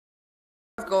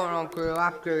going on crew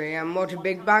after and watch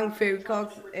Big Bang Theory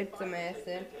because it's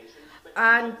amazing.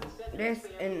 And this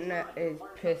internet is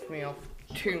pissed me off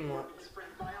too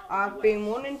much. I've been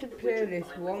wanting to play this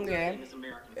one game,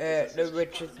 The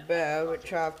Richest Bear,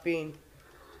 which I've been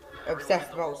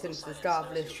obsessed about since the start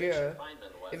of this year.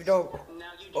 If you don't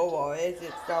know what it is,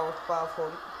 it's Star Wars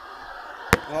Battlefront.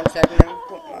 1 second, I'll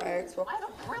put my Xbox. I have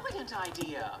a brilliant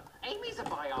idea. Amy's a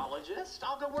biologist.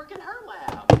 I'll go work in her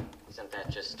lab. Isn't that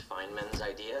just Feynman's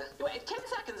idea? Wait, 10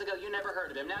 seconds ago, you never heard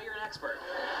of him. Now you're an expert.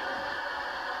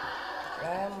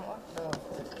 What the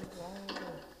fuck is wrong with you?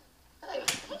 Hey,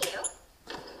 Hey, you.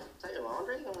 is that your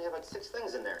laundry? You only have like 6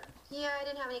 things in there. Yeah, I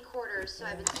didn't have any quarters, so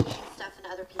I've been sneaking stuff into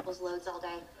other people's loads all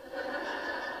day.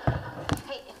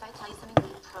 Hey, if I tell you something,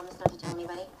 will you promise not to tell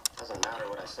anybody? Doesn't matter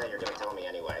what I say, you're gonna tell me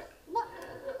anyway. What?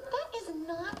 That is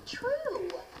not true.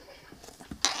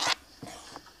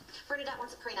 Bernadette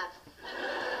wants a prenup.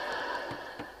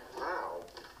 Wow,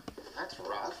 that's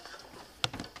rough.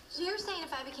 So you're saying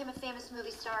if I became a famous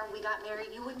movie star and we got married,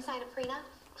 you wouldn't sign a prenup?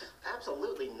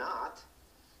 Absolutely not.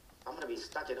 I'm gonna be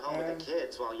stuck at home with the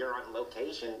kids while you're on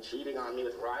location cheating on me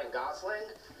with Ryan Gosling.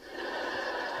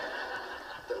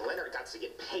 Then Leonard got to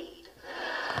get paid.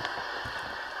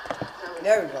 Now,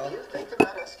 There we go. Do you think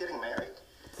about us getting married?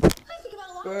 I think about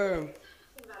a lot. Boom.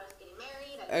 Think about us getting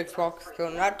married. Xbox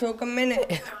still that took a minute.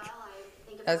 Well, I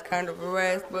think That's kind of a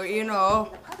waste, but you know,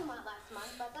 the parking lot last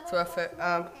month, but then it's worth it.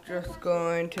 I'm just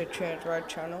going to change my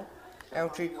channel.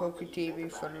 LG Cookie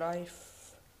TV for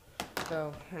life.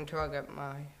 So, until I get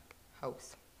my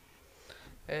house.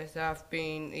 As I've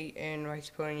been eating rice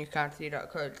pudding, you can't see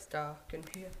that because it's dark in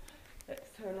here. Let's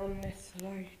turn on this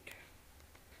light.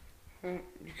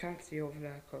 You can't see over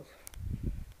there because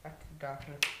that's the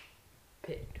darkness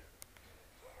pit.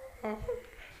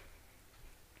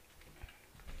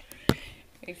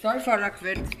 Sorry for that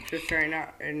vid, just saying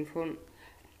that in front.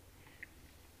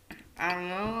 I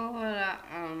know that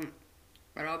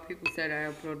a lot of people said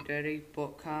I upload daily,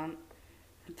 but can't.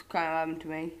 It's kind of happened to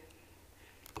me.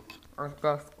 I've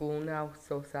got school now,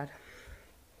 so sad.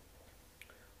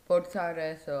 But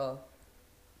Saturday, so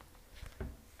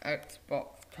Xbox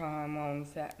time on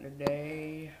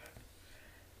Saturday.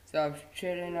 So I was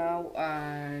chilling out,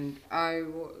 and I've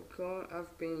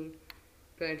been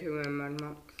playing 2 Mad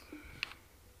Max.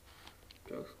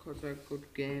 Just because they're good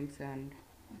games, and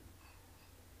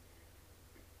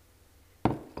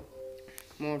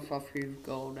more for Fuse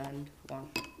Gold and one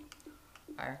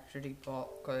I actually bought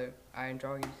because I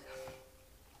enjoy it.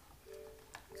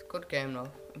 It's a good game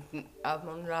though. I'm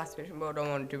on the last mission, but I don't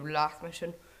want to do the last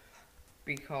mission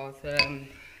because I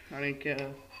think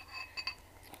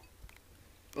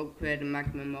upgrade the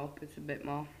Magnum up, it's a bit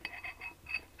more.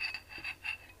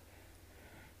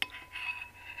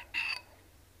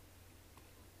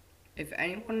 If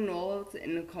anyone knows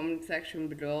in the comment section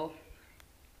below,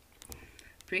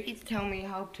 please tell me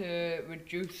how to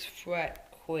reduce threat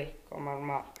quick on my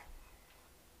map.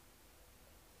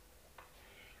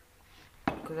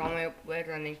 Because on my upgrade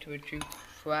I need to reduce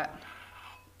threat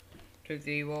to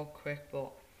 0 quick,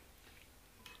 but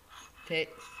it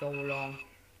takes so long.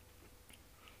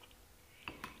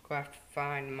 I have to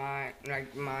find my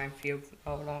minefields and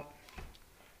all that.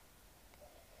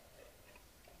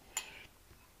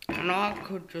 I know I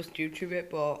could just YouTube it,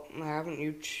 but I haven't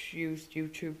used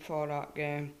YouTube for that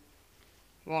game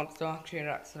once. So actually,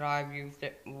 that's that I've used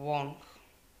it once,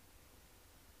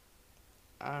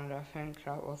 and I think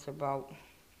that was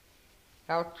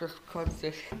just because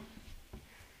this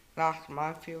last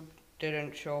minefield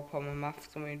didn't show up on my map for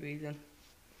some weird reason.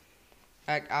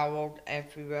 Like I walked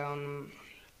everywhere on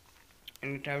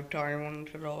in the territory I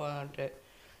wanted to go, and it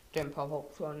didn't pop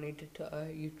up, so I needed to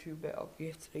YouTube it,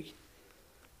 obviously.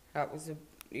 That was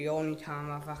the only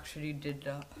time I've actually did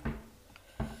that.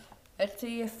 Let's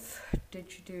see if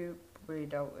did you do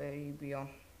breed out a beyond.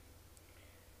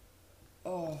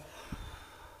 Oh,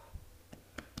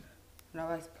 now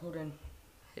rice pudding.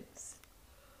 It's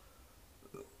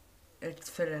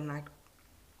feeling like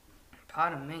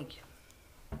pardon me.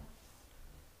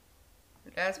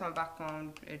 There's my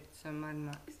background. It's a Mad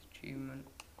Max achievement.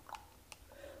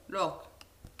 Look.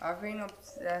 I've been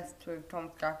obsessed with Tom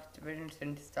Clancy's Division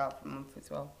since the start of the month as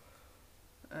well.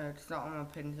 It's not on my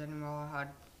pins anymore. I had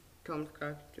Tom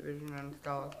Clancy's Division and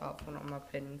Star Wars Battlefront on my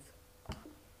pins.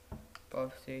 But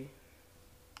obviously,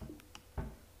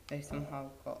 they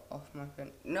somehow got off my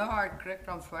pin. No, I clicked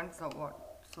on friends, not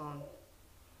what's on.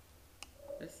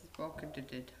 This is what I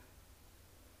did.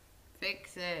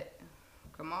 Fix it.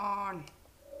 Come on.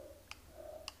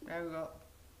 There we go.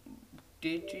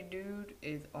 Digidude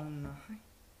is on the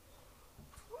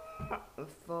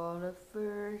for the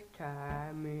first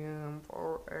time in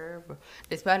forever.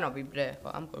 This might not be there,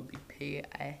 but I'm gonna be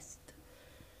pissed.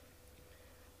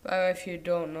 But if you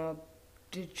don't know,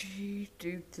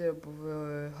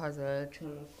 DigiDude has a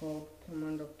channel called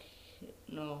Commando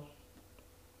no.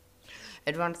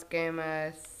 Advanced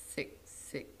Gamer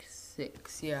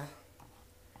 666, yeah.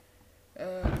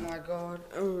 Oh my god.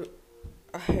 Oh,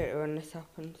 I hate it when this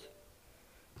happens.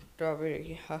 Do I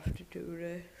really have to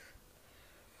do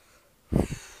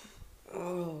this?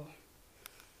 Oh.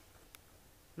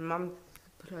 Mum's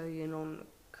playing on the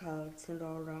cards and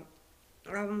all that.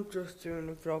 I'm just doing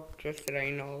a vlog just so I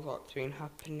know what's been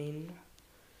happening.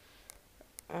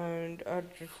 And I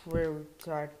just really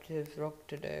tried to vlog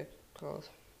today because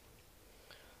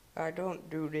I don't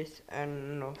do this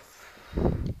enough.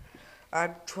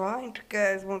 I'm trying to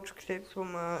get as much clips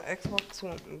from my Xbox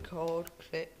One record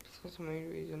clips for some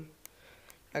reason.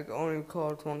 Like it only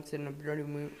records once in a blue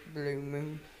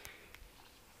moon.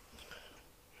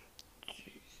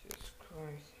 Jesus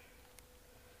Christ.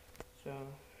 So,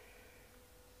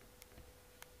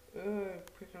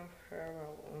 put enough hair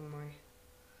out on my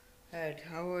head.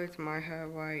 How is my hair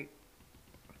white?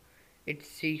 It's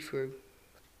see-through.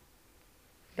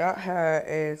 That hair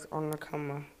is on the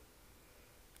camera.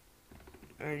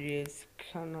 And you just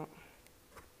cannot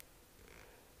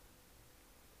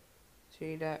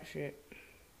see that shit.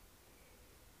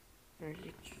 Like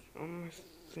it's on my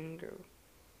finger.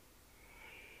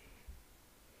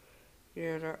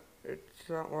 Yeah, it's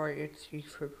that white, it's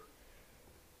see-through.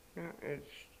 That is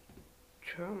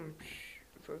Trump's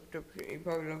fucked up. You're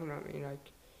probably looking at me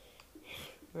like,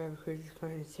 well, because he's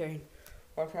kind of insane.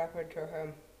 What happened to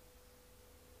him?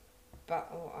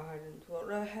 Battle Islands. What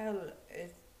the hell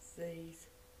is these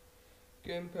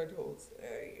game pedals?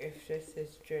 If this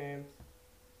is James,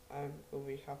 I'm gonna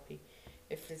be happy.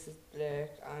 If this is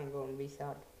Blake, I'm gonna be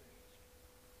sad.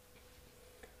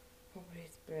 Probably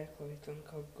it's Blake or he's done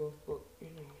cod golf, but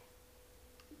you know,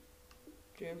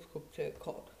 James could play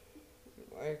COD.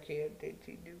 Okay, did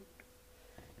he do?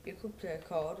 You could play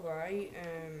COD, right?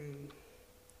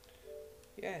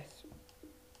 Yes.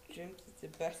 James is the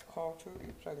best Call of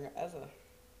Duty player ever.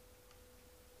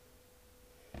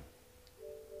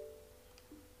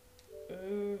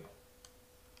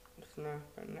 Snap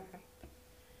and nap.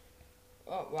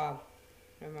 Oh wow.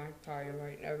 Never mind, party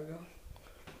right, there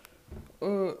we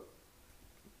go.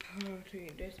 Party,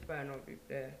 this better not be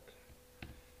black.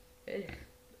 It's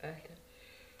better.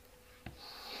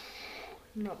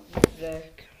 Not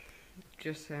black.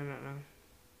 Just saying that now.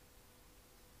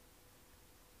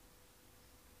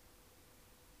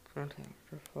 Contact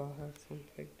before I have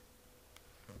something.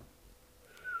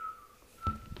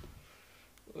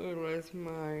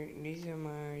 These are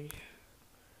my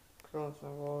clothes I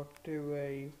wore to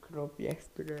a club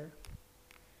yesterday.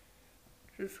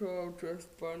 Just all dressed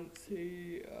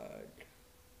fancy and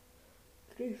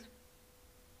this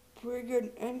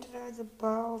friggin' entered as a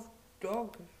bar of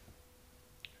dog.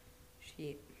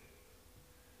 Shit.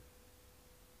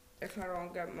 If I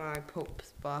don't get my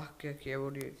pups back, okay,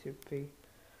 what do you be?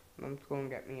 Mum's gonna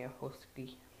get me a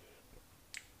husky.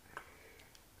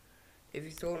 If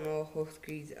you don't know,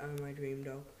 huskies are my dream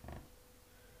dog.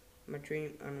 My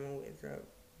dream animal is a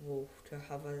wolf to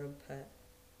have as a pet.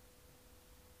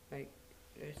 Like,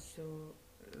 they're so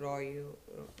loyal,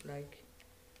 like,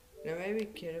 they may be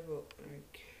killer, but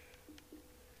like,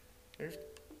 I just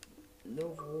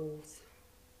love wolves.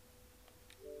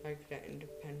 Like, they're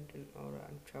independent, all that,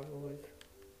 and travel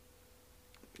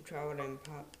in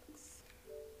packs.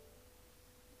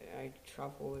 I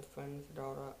travel with friends and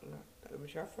all that,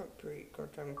 which I thought pretty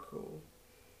goddamn cool.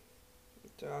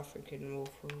 So I think in more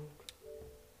food.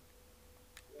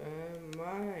 Never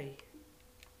mind.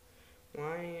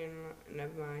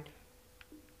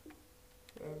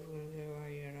 Everyone's there, why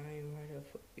you're lying, why the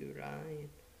fuck you lying?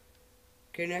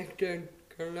 Connecting.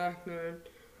 It's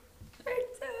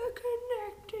a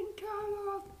connecting time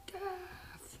of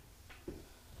death.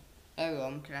 Oh,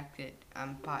 I'm connected.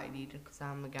 I'm party leader because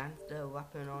I'm a gangster,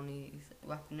 weapon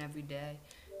every day.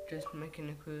 Just making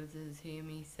the cruisers hear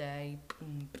me say,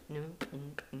 boom, boom,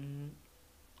 boom, boom.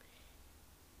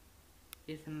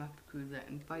 Yes, I'm after cruiser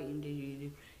and fighting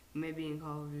DigiDude. Maybe in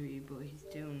Call of Duty, but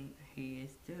he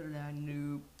is still a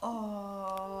noob.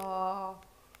 Oh,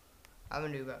 I'm a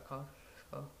noob at COD,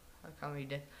 so I can't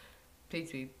read it.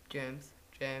 Please read James.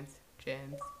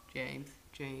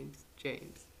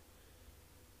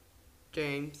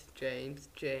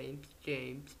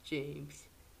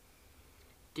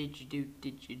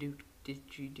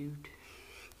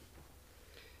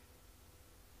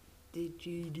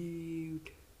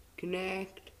 DigiDude.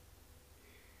 Connect.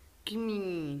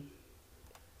 Gimme.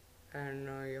 I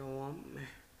know you want me.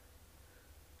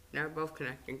 Now we're both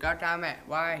connecting. God damn it,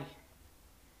 why?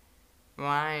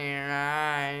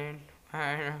 Why?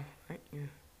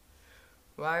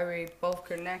 Why are we both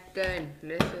connecting?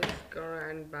 This is gonna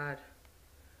end bad.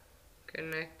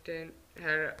 Connecting.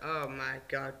 Oh my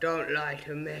god, don't lie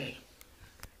to me.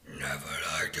 Never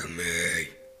lie to me.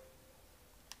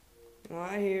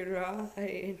 Why are you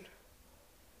lying?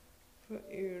 What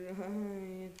are you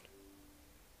lying?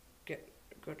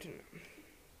 Go to know.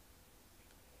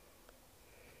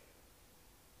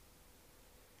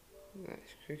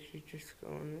 Let's quickly just go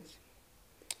on this.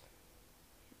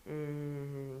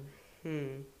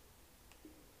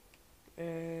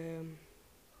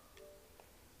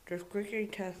 Just quickly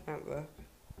test network.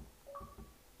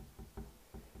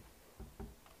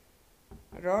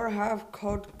 I don't have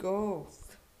code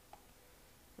ghost.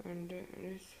 And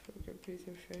this fucking piece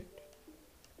of shit.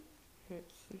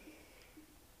 Let's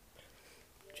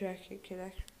check it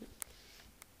connection.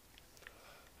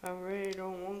 I really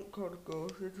don't want code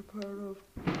ghost. It's a part of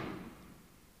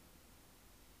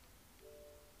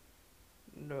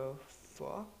the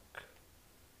fuck.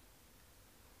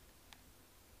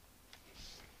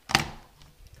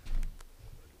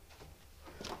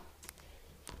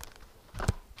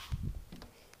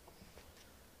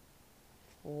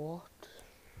 What?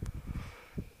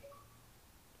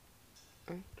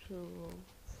 Actual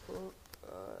fuck.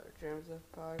 James F.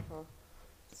 Piper.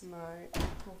 My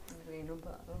fucking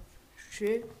about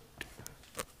shit.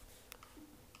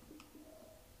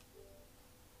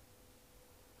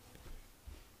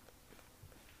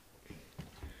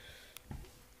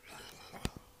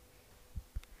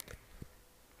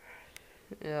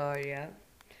 Oh yeah.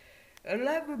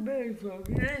 11 minutes long.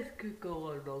 This could go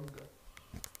on longer.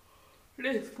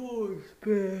 This voice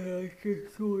bad. I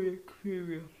get so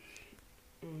experience.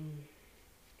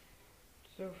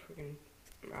 So freaking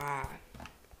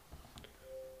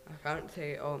I can't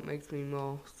say it all makes me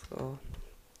more so.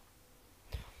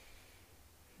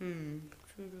 Should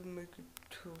I make a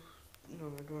toast? No,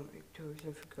 I don't make toast, I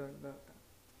forgot about that.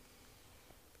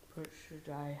 What should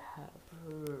I have?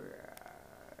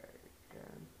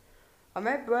 I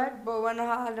made bread, but when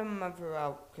I had a mother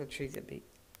out, because she's a bitch.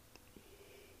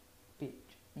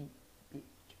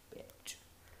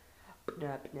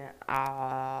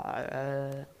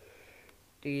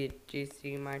 Do you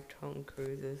see my tongue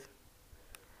cruises?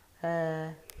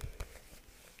 You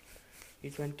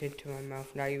went into my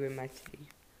mouth, now you're in my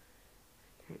teeth.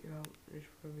 This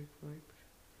probably wipes.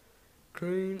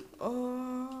 Clean.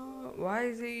 Oh, why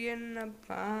is he in the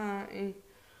party?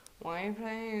 Why you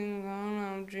playing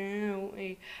Call of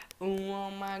Duty? Oh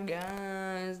my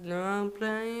guys, not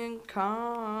playing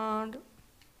card.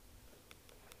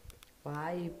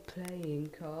 Why you playing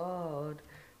card?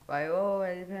 Why you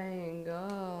always playing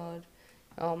card?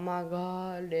 Oh my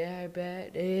god, I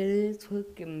bet it is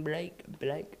fucking Blake,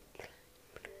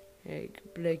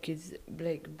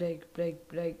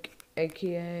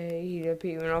 aka he's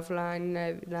appearing offline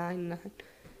every night.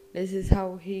 This is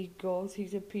how he goes, he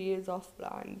appears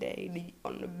offline daily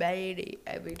on the baby.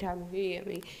 Every time you hear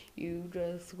me, you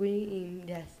just scream,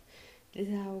 yes. This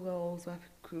is how it goes with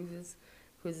Cruises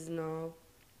now.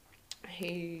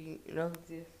 He loves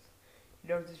this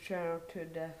channel to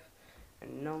death,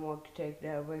 and no one can take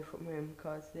that away from him,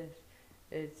 because this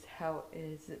is how it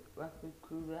is with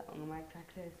Cruiser on the mic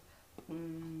like this.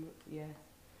 Yes.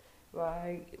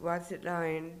 Why is it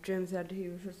lying? Jim said he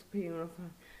was just appearing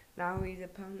offline. Now he's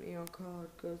apparently on card,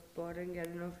 because boy didn't get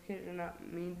enough hit, and that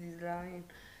means he's lying.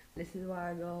 This is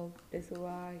why I go. This is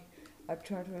why I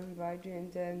try to invite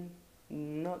James in.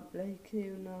 Not Blake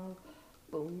here now.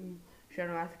 Boom.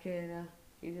 Shadow Maskera.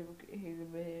 He's a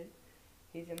bit.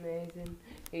 He's amazing.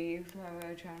 He used to have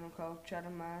a channel called Shadow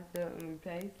Master, and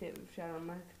replaced it with Shadow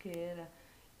Maskera.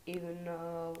 Even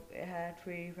though it had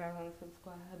 3,000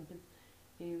 subscribers,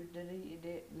 he deleted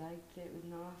it, liked it with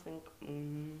nothing.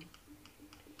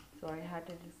 So I had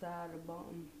to decide at the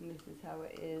bottom. This is how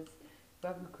it is.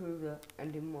 Bobby Cruiser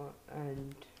and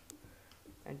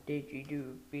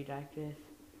Digi be like this.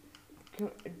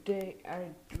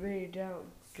 I really doubt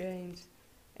James,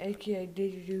 aka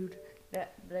Digidude,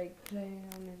 that Blake playing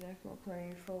on his Xbox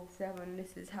playing 4/7.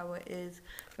 This is how it is.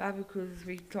 Bobby Cruiser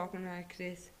be talking like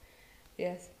this.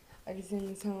 Yes, I can sing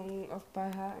the song off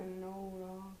by heart and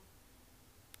no.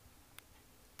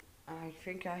 I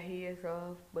think I hear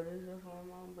stuff, but it's just on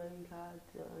my brain card,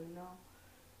 so I know.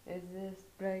 Is this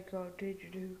Blake or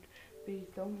Digidude? Please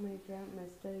don't make that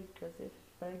mistake, because if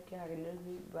Blake I can just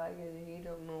be back and he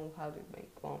don't know how to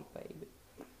make one, baby.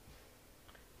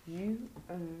 You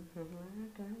got me,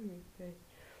 baby.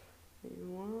 You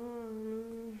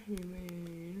wanna hear me,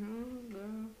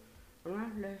 girl. I'm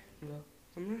not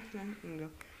letting go.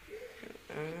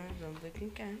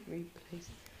 Something can't replace.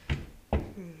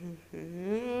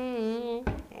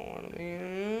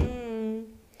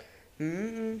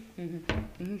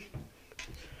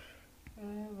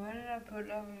 Where did I put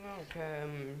that remote?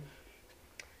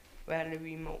 Where the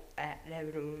remote at? There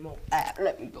the remote at.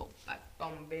 Let me go back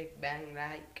on Big Bang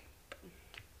like.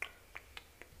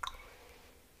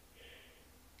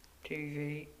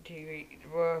 TV,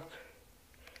 work.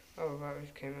 Oh, virus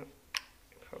came up.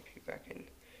 Copy back in.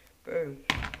 Boom.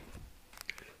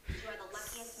 You are the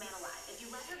luckiest man alive. If you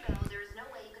let her go, there is no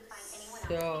way you could find anyone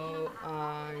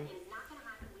else.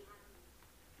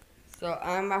 So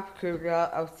I'm Matt Kruger.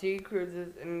 I'll see you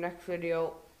cruisers in the next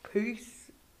video.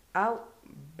 Peace out,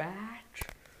 batch.